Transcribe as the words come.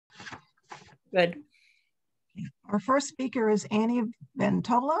Good. Our first speaker is Annie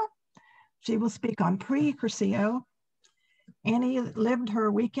Ventola. She will speak on pre-Curcio. Annie lived her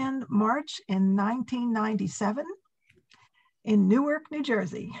weekend march in 1997 in Newark, New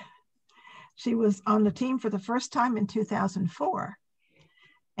Jersey. She was on the team for the first time in 2004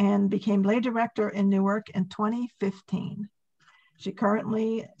 and became lay director in Newark in 2015. She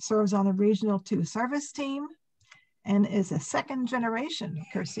currently serves on the Regional 2 service team and is a second generation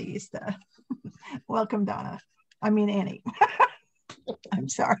Cursista. Welcome, Donna. I mean, Annie. I'm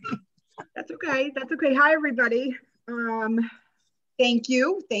sorry. That's okay. That's okay. Hi, everybody. Thank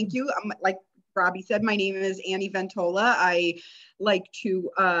you. Thank you. Like Robbie said, my name is Annie Ventola. I like to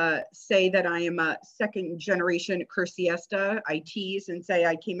say that I am a second generation Cursiesta. I tease and say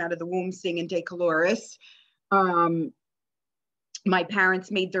I came out of the womb singing De Coloris. My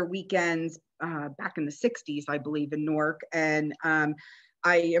parents made their weekends back in the 60s, I believe, in Newark. And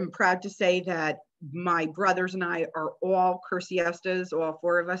I am proud to say that my brothers and I are all Cursiestas. All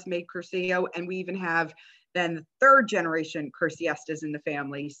four of us made Curcio, and we even have then the third generation Cursiestas in the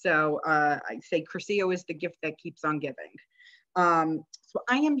family. So I say Curcio is the gift that keeps on giving. So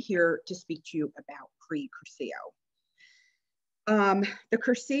I am here to speak to you about pre-Curcio. The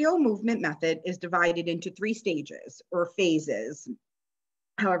Curcio movement method is divided into 3 stages or phases,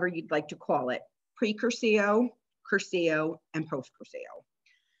 however you'd like to call it: pre-Curcio, Curcio, and post-Curcio,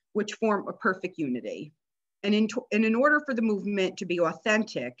 which form a perfect unity. And in order for the movement to be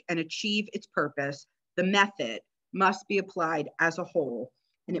authentic and achieve its purpose, the method must be applied as a whole,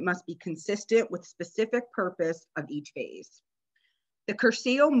 and it must be consistent with specific purpose of each phase. The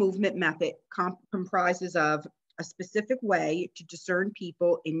Curcio movement method comprises of a specific way to discern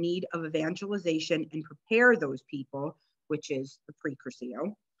people in need of evangelization and prepare those people, which is the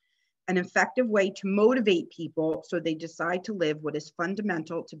pre-Curcio. An effective way to motivate people so they decide to live what is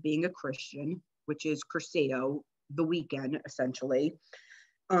fundamental to being a Christian, which is Curcio, the weekend, essentially.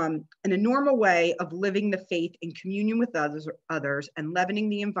 And a normal way of living the faith in communion with others and leavening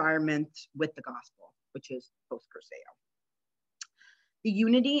the environment with the gospel, which is post-Curcio. The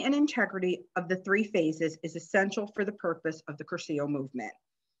unity and integrity of the 3 phases is essential for the purpose of the Curcio movement,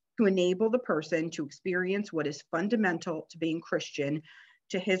 to enable the person to experience what is fundamental to being Christian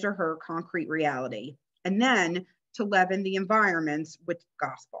to his or her concrete reality, and then to leaven the environments with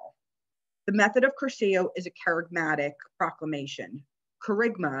gospel. The method of Curcio is a charismatic proclamation.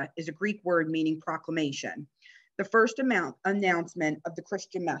 Kerygma is a Greek word meaning proclamation, the first announcement of the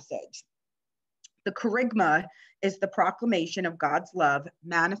Christian message. The kerygma is the proclamation of God's love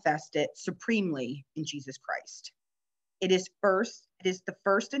manifested supremely in Jesus Christ. It is the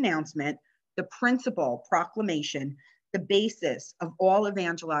first announcement, the principal proclamation, the basis of all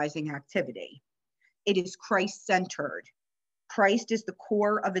evangelizing activity. It is Christ-centered. Christ is the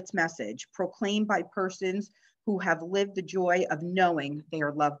core of its message, proclaimed by persons who have lived the joy of knowing they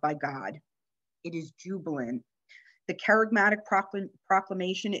are loved by God. It is jubilant. The charismatic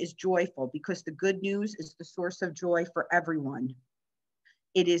proclamation is joyful because the good news is the source of joy for everyone.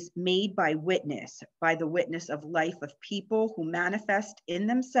 It is made by the witness of life of people who manifest in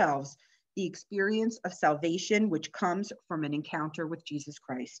themselves the experience of salvation which comes from an encounter with Jesus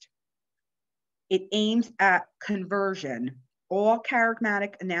Christ. It aims at conversion. All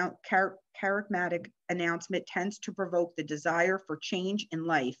charismatic announcement tends to provoke the desire for change in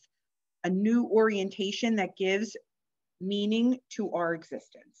life, a new orientation that gives meaning to our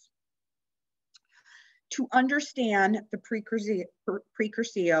existence. To understand the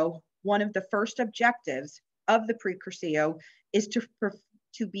pre-Curcio, one of the first objectives of the pre-Curcio is to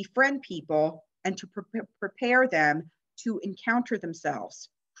befriend people and to prepare them to encounter themselves,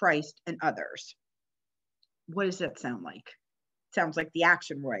 Christ, and others. What does that sound like? It sounds like the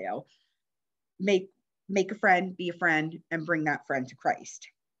action royale. Make a friend, be a friend, and bring that friend to Christ.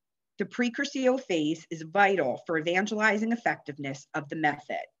 The pre-Curcio phase is vital for evangelizing effectiveness of the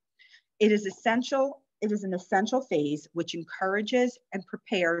method. It is an essential phase which encourages and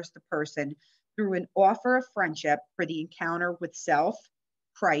prepares the person through an offer of friendship for the encounter with self,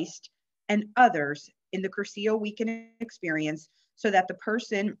 Christ, and others in the Curcio weekend experience, so that the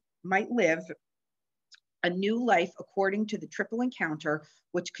person might live a new life according to the triple encounter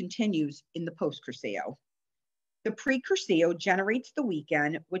which continues in the post-Curcio. The pre-Curcio generates the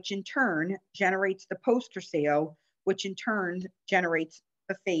weekend, which in turn generates the post-Curcio, which in turn generates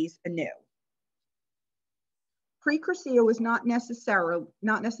the phase anew. Pre-Curcio is not necessarily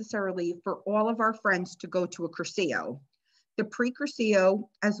for all of our friends to go to a Curcio. The pre-Curcio,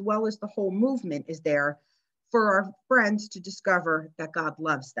 as well as the whole movement, is there for our friends to discover that God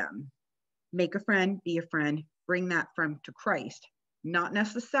loves them. Make a friend, be a friend, bring that friend to Christ. not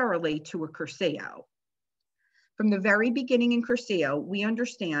necessarily to a Cursillo. From the very beginning in Cursillo, we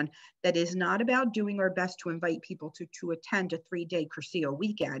understand that it is not about doing our best to invite people to attend a 3-day Cursillo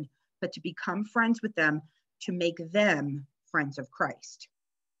weekend, but to become friends with them, to make them friends of Christ.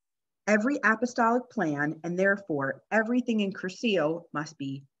 Every apostolic plan, and therefore everything in Cursillo, must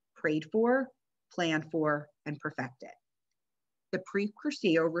be prayed for, planned for, and perfected. The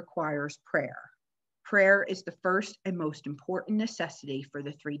pre-Cursillo requires prayer. Prayer is the first and most important necessity for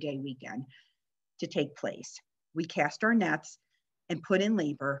the 3-day weekend to take place. We cast our nets and put in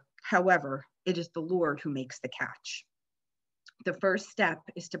labor. However, it is the Lord who makes the catch. The first step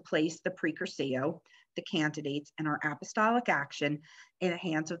is to place the pre-Cursillo, the candidates, and our apostolic action in the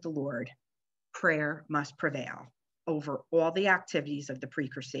hands of the Lord. Prayer must prevail over all the activities of the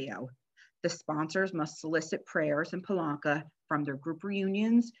pre-Cursillo. The sponsors must solicit prayers and palanca from their group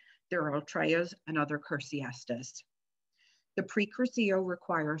reunions, their ultras, and other cursiestas. The pre-Cursillo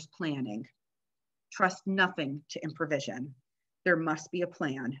requires planning. Trust nothing to improvisation. There must be a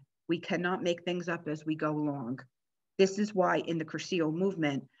plan. We cannot make things up as we go along. This is why in the Cursillo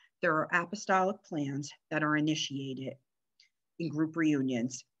movement, there are apostolic plans that are initiated in group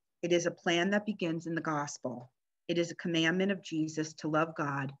reunions. It is a plan that begins in the gospel. It is a commandment of Jesus to love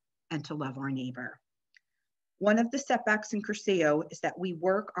God and to love our neighbor. One of the setbacks in Cursillo is that we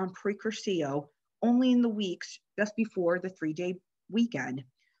work on pre-Cursillo only in the weeks just before the 3-day weekend.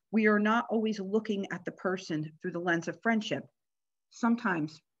 We are not always looking at the person through the lens of friendship.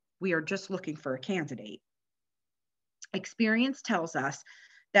 Sometimes we are just looking for a candidate. Experience tells us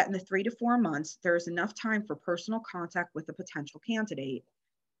that in the 3 to 4 months, there is enough time for personal contact with a potential candidate.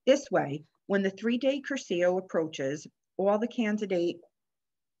 This way, when the 3-day Cursillo approaches, all the candidates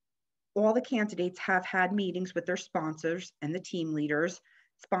have had meetings with their sponsors and the team leaders.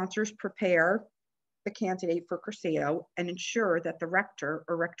 Sponsors prepare the candidate for Cursillo and ensure that the rector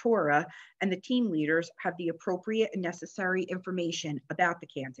or rectora and the team leaders have the appropriate and necessary information about the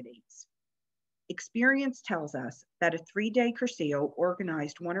candidates. Experience tells us that a 3-day Cursillo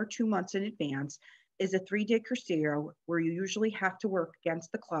organized 1 or 2 months in advance is a 3-day Cursillo where you usually have to work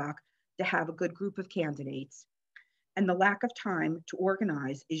against the clock to have a good group of candidates. And the lack of time to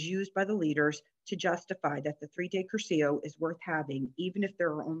organize is used by the leaders to justify that the 3-day Cursillo is worth having, even if there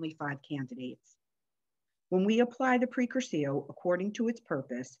are only 5 candidates. When we apply the pre-Cursillo according to its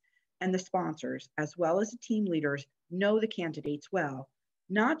purpose, and the sponsors, as well as the team leaders, know the candidates well,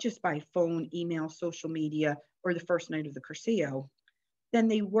 not just by phone, email, social media, or the first night of the Cursillo, then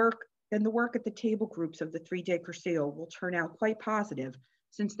the work at the table groups of the 3-day Cursillo will turn out quite positive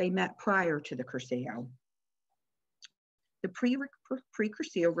since they met prior to the Cursillo. The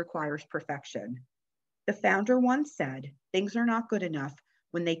pre-Cursillo requires perfection. The founder once said, "Things are not good enough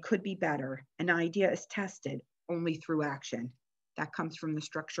when they could be better. An idea is tested only through action." That comes from the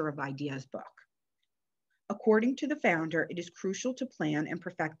Structure of Ideas book. According to the founder, it is crucial to plan and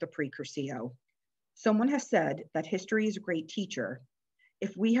perfect the pre-Cursillo. Someone has said that history is a great teacher.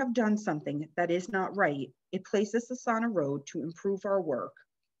 If we have done something that is not right, it places us on a road to improve our work.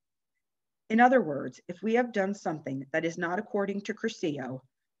 In other words, if we have done something that is not according to Cursillo,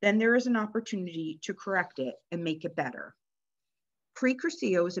 then there is an opportunity to correct it and make it better.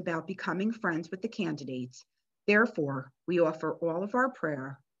 Pre-Cursillo is about becoming friends with the candidates. Therefore, we offer all of our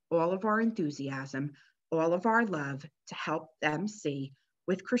prayer, all of our enthusiasm, all of our love to help them see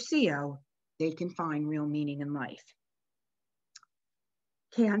with Cursillo, they can find real meaning in life.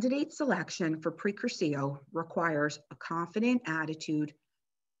 Candidate selection for pre-Cursillo requires a confident attitude,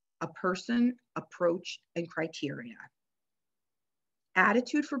 a person, approach, and criteria.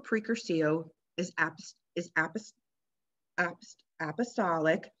 Attitude for pre-Cursillo is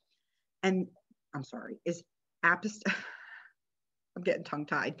apostolic, and I'm getting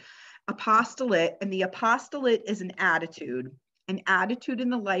tongue-tied. Apostolate, and the apostolate is an attitude in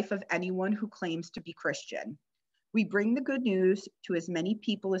the life of anyone who claims to be Christian. We bring the good news to as many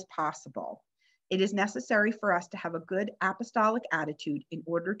people as possible. It is necessary for us to have a good apostolic attitude in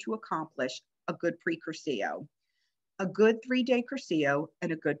order to accomplish a good pre-Cursillo, a good 3-day Cursillo,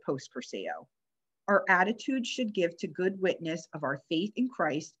 and a good post-Cursillo. Our attitude should give to good witness of our faith in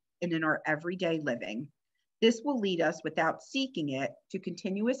Christ and in our everyday living. This will lead us, without seeking it, to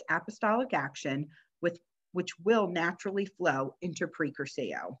continuous apostolic action, which will naturally flow into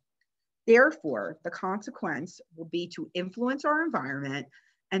pre-Cursillo. Therefore, the consequence will be to influence our environment,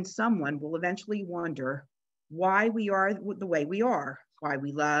 and someone will eventually wonder why we are the way we are, why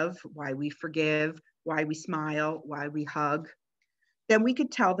we love, why we forgive, why we smile, why we hug. Then we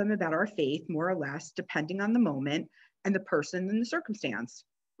could tell them about our faith, more or less, depending on the moment and the person and the circumstance.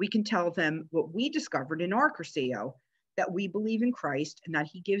 We can tell them what we discovered in our Cursillo. that we believe in Christ and that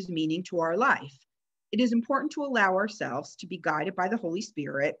he gives meaning to our life. It is important to allow ourselves to be guided by the Holy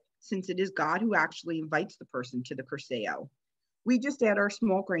Spirit, since it is God who actually invites the person to the Cursillo. We just add our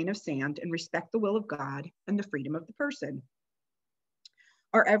small grain of sand and respect the will of God and the freedom of the person.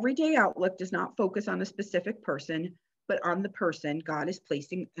 Our everyday outlook does not focus on a specific person, but on the person God is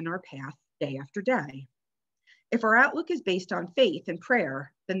placing in our path day after day. If our outlook is based on faith and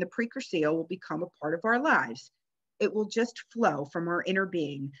prayer, then the Precursillo will become a part of our lives. It will just flow from our inner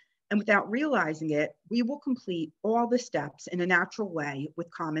being, and without realizing it, we will complete all the steps in a natural way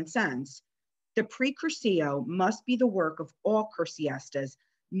with common sense. The Precursillo must be the work of all Cursiestas,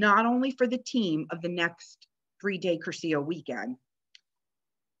 not only for the team of the next 3-day Cursillo weekend.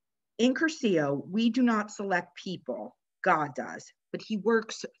 In Cursillo, we do not select people, God does, but he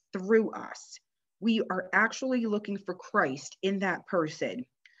works through us. We are actually looking for Christ in that person.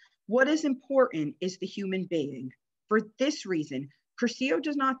 What is important is the human being. For this reason, Cursillo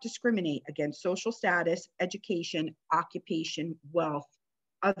does not discriminate against social status, education, occupation, wealth,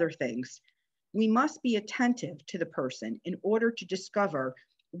 other things. We must be attentive to the person in order to discover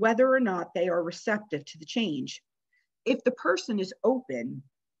whether or not they are receptive to the change. If the person is open,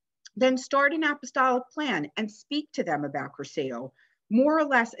 then start an apostolic plan and speak to them about Cursillo, more or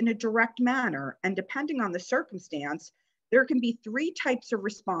less in a direct manner. And depending on the circumstance, there can be 3 types of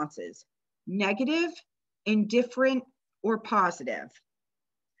responses: negative, indifferent, or positive.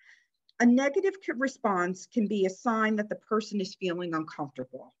 A negative response can be a sign that the person is feeling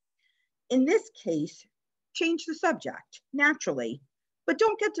uncomfortable. In this case, change the subject naturally, but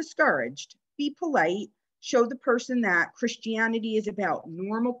don't get discouraged. Be polite. Show the person that Christianity is about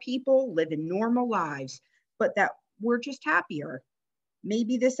normal people living normal lives, but that we're just happier.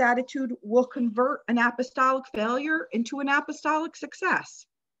 Maybe this attitude will convert an apostolic failure into an apostolic success.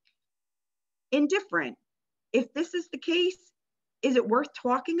 Indifferent. If this is the case, is it worth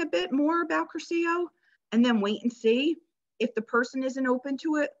talking a bit more about Cursillo and then wait and see? If the person isn't open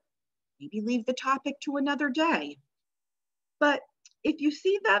to it, maybe leave the topic to another day. But if you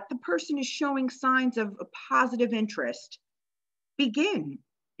see that the person is showing signs of a positive interest, begin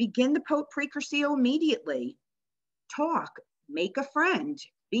the Precursillo immediately. Talk, make a friend,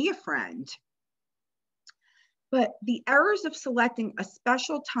 be a friend. But the errors of selecting a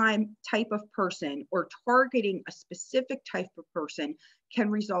special type of person or targeting a specific type of person can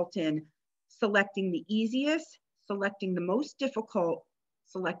result in selecting the easiest, selecting the most difficult,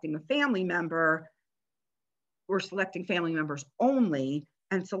 selecting a family member, or selecting family members only,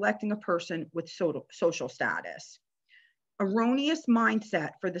 and selecting a person with social status. Erroneous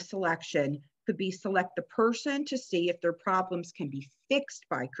mindset for the selection could be select the person to see if their problems can be fixed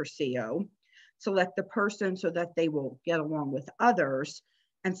by Cursillo, select the person so that they will get along with others,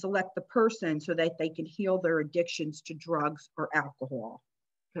 and select the person so that they can heal their addictions to drugs or alcohol,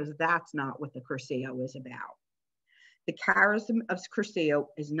 because that's not what the Cursillo is about. The charism of Cursillo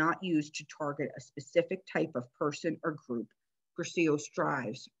is not used to target a specific type of person or group. Cursillo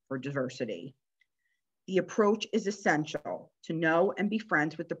strives for diversity. The approach is essential to know and be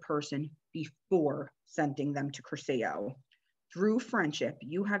friends with the person before sending them to Cursillo. Through friendship,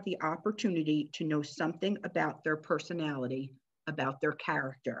 you have the opportunity to know something about their personality, about their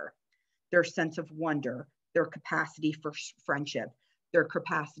character, their sense of wonder, their capacity for friendship, their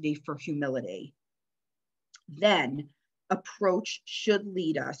capacity for humility. Then, approach should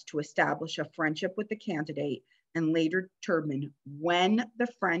lead us to establish a friendship with the candidate and later determine when the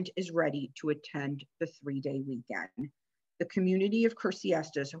friend is ready to attend the 3-day weekend. The community of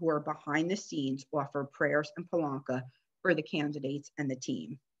Cursiestas who are behind the scenes offer prayers and palanca for the candidates and the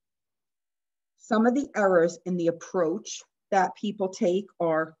team. Some of the errors in the approach that people take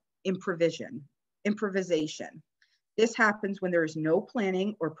are improvisation. This happens when there is no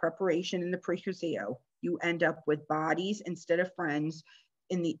planning or preparation in the Precursillo. You end up with bodies instead of friends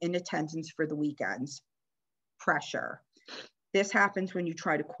in attendance for the weekends. Pressure. This happens when you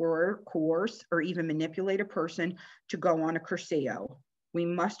try to coerce or even manipulate a person to go on a Cursillo. We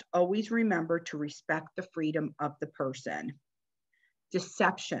must always remember to respect the freedom of the person.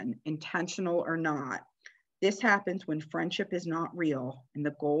 Deception, intentional or not. This happens when friendship is not real and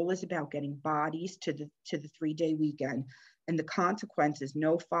the goal is about getting bodies to the 3-day weekend, and the consequence is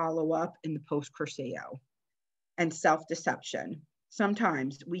no follow-up in the post-Cursillo. And self-deception.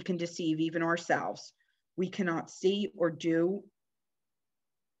 Sometimes we can deceive even ourselves. We cannot see or do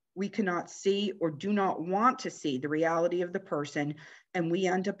not want to see the reality of the person, and we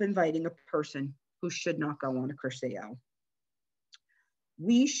end up inviting a person who should not go on a Cursillo.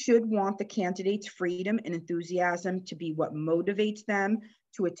 We should want the candidate's freedom and enthusiasm to be what motivates them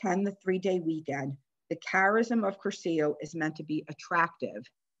to attend the 3-day weekend. The charism of Cursillo is meant to be attractive,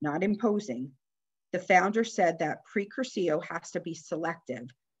 not imposing. The founder said that pre-Cursillo has to be selective,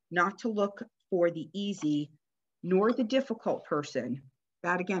 not to look for the easy nor the difficult person.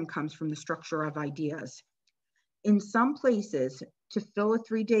 That again comes from the structure of ideas. In some places, to fill a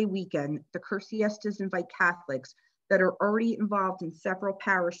 3-day weekend, the Cursillistas invite Catholics that are already involved in several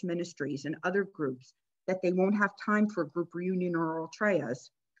parish ministries and other groups that they won't have time for a group reunion or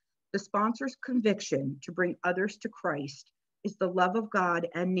ultras. The sponsor's conviction to bring others to Christ is the love of God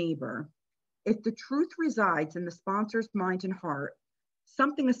and neighbor. If the truth resides in the sponsor's mind and heart,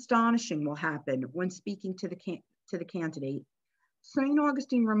 something astonishing will happen when speaking to the candidate. St.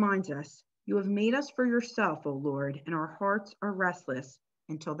 Augustine reminds us, "You have made us for yourself, O Lord, and our hearts are restless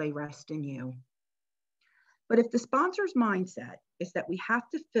until they rest in you." But if the sponsor's mindset is that we have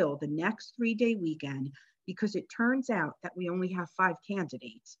to fill the next 3-day weekend because it turns out that we only have 5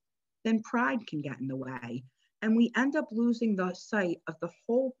 candidates, then pride can get in the way, and we end up losing the sight of the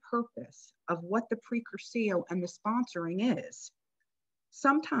whole purpose of what the pre-Cursillo and the sponsoring is.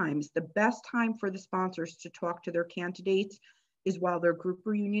 Sometimes the best time for the sponsors to talk to their candidates is while their group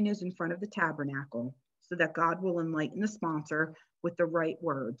reunion is in front of the tabernacle, so that God will enlighten the sponsor with the right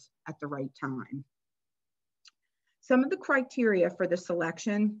words at the right time. Some of the criteria for the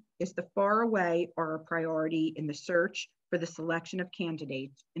selection is the far away are a priority in the search for the selection of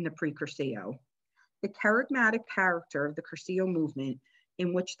candidates in the pre-Cursillo. The charismatic character of the Cursillo movement,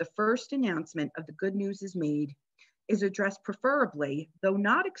 in which the first announcement of the good news is made, is addressed preferably, though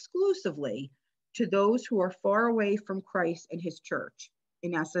not exclusively, to those who are far away from Christ and his church,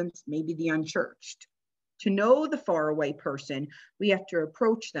 in essence, maybe the unchurched. To know the faraway person, we have to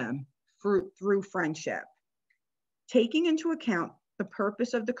approach them through friendship. Taking into account the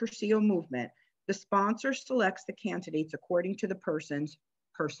purpose of the Cursillo movement, the sponsor selects the candidates according to the person's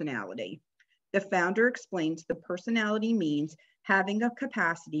personality. The founder explains the personality means having a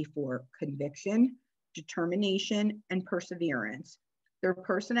capacity for conviction, determination, and perseverance. Their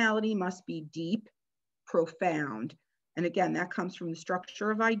personality must be deep, profound. And again, that comes from the structure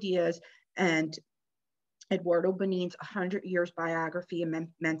of ideas and Eduardo Benin's 100 Years biography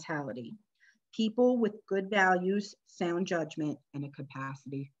and mentality. People with good values, sound judgment, and a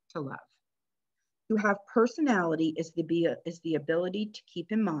capacity to love. To have personality is the ability to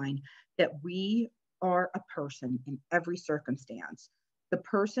keep in mind that we are a person in every circumstance. The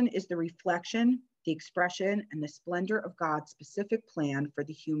person is the reflection, the expression, and the splendor of God's specific plan for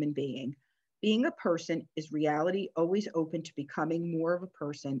the human being. Being a person is reality always open to becoming more of a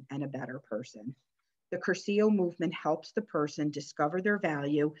person and a better person. The Cursillo movement helps the person discover their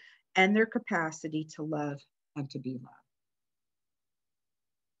value and their capacity to love and to be loved.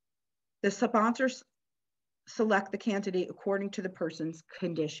 The sponsors select the candidate according to the person's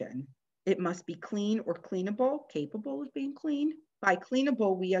condition. It must be clean or cleanable, capable of being clean. By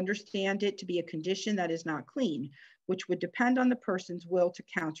cleanable, we understand it to be a condition that is not clean, which would depend on the person's will to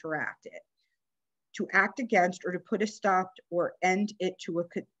counteract it, to act against or to put a stop or end it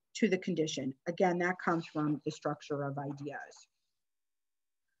to the condition. Again, that comes from the structure of ideas.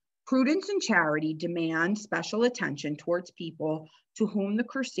 Prudence and charity demand special attention towards people to whom the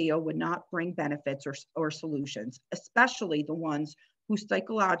Cursillo would not bring benefits or solutions, especially the ones whose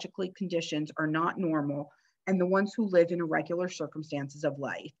psychological conditions are not normal and the ones who live in irregular circumstances of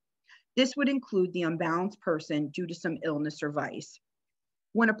life. This would include the unbalanced person due to some illness or vice.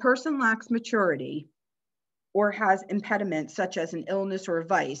 When a person lacks maturity or has impediments such as an illness or a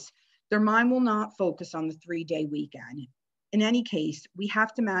vice, their mind will not focus on the 3-day weekend. In any case, we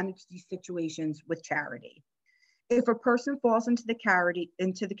have to manage these situations with charity. If a person falls into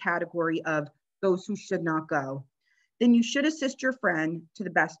the category of those who should not go, then you should assist your friend to the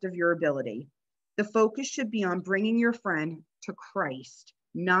best of your ability. The focus should be on bringing your friend to Christ,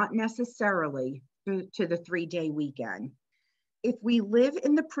 not necessarily to the 3-day weekend. If we live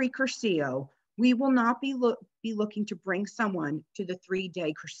in the pre-Cursillo, we will not be looking to bring someone to the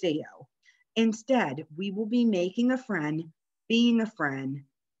 3-day Cursillo. Instead, we will be making a friend, being a friend,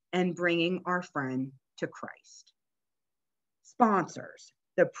 and bringing our friend to Christ. Sponsors.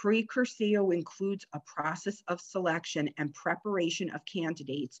 The pre-Cursillo includes a process of selection and preparation of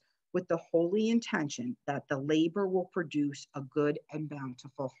candidates with the holy intention that the labor will produce a good and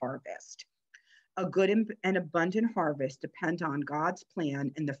bountiful harvest. A good and abundant harvest depend on God's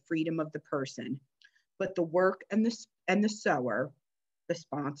plan and the freedom of the person, but the work and the sower, the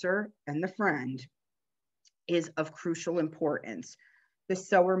sponsor and the friend, is of crucial importance. The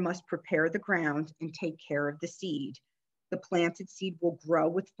sower must prepare the ground and take care of the seed. The planted seed will grow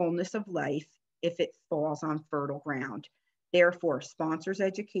with fullness of life if it falls on fertile ground. Therefore, sponsors'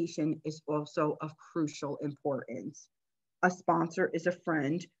 education is also of crucial importance. A sponsor is a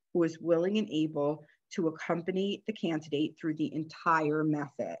friend who is willing and able to accompany the candidate through the entire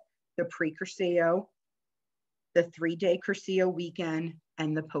method, the pre-Cursillo, the 3-day Cursillo weekend,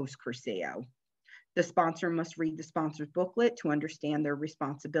 and the post-Cursillo. The sponsor must read the sponsor's booklet to understand their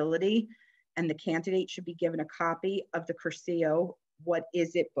responsibility, and the candidate should be given a copy of the Cursillo What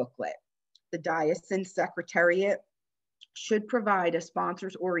Is It booklet. The Diocesan Secretariat should provide a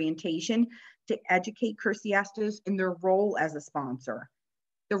sponsor's orientation to educate Cursiestas in their role as a sponsor.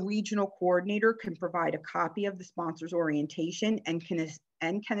 The regional coordinator can provide a copy of the sponsor's orientation and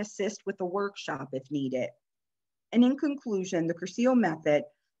can assist with the workshop if needed. And in conclusion, the Cursillo method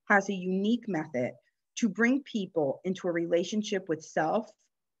has a unique method to bring people into a relationship with self,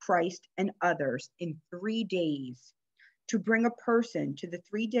 Christ, and others in 3 days. To bring a person to the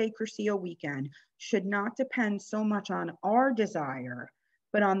 3-day Cursillo weekend should not depend so much on our desire,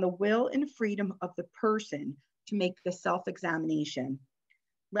 but on the will and freedom of the person to make the self-examination.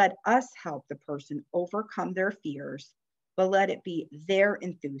 Let us help the person overcome their fears, but let it be their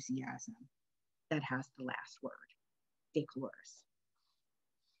enthusiasm that has the last word. De Colores.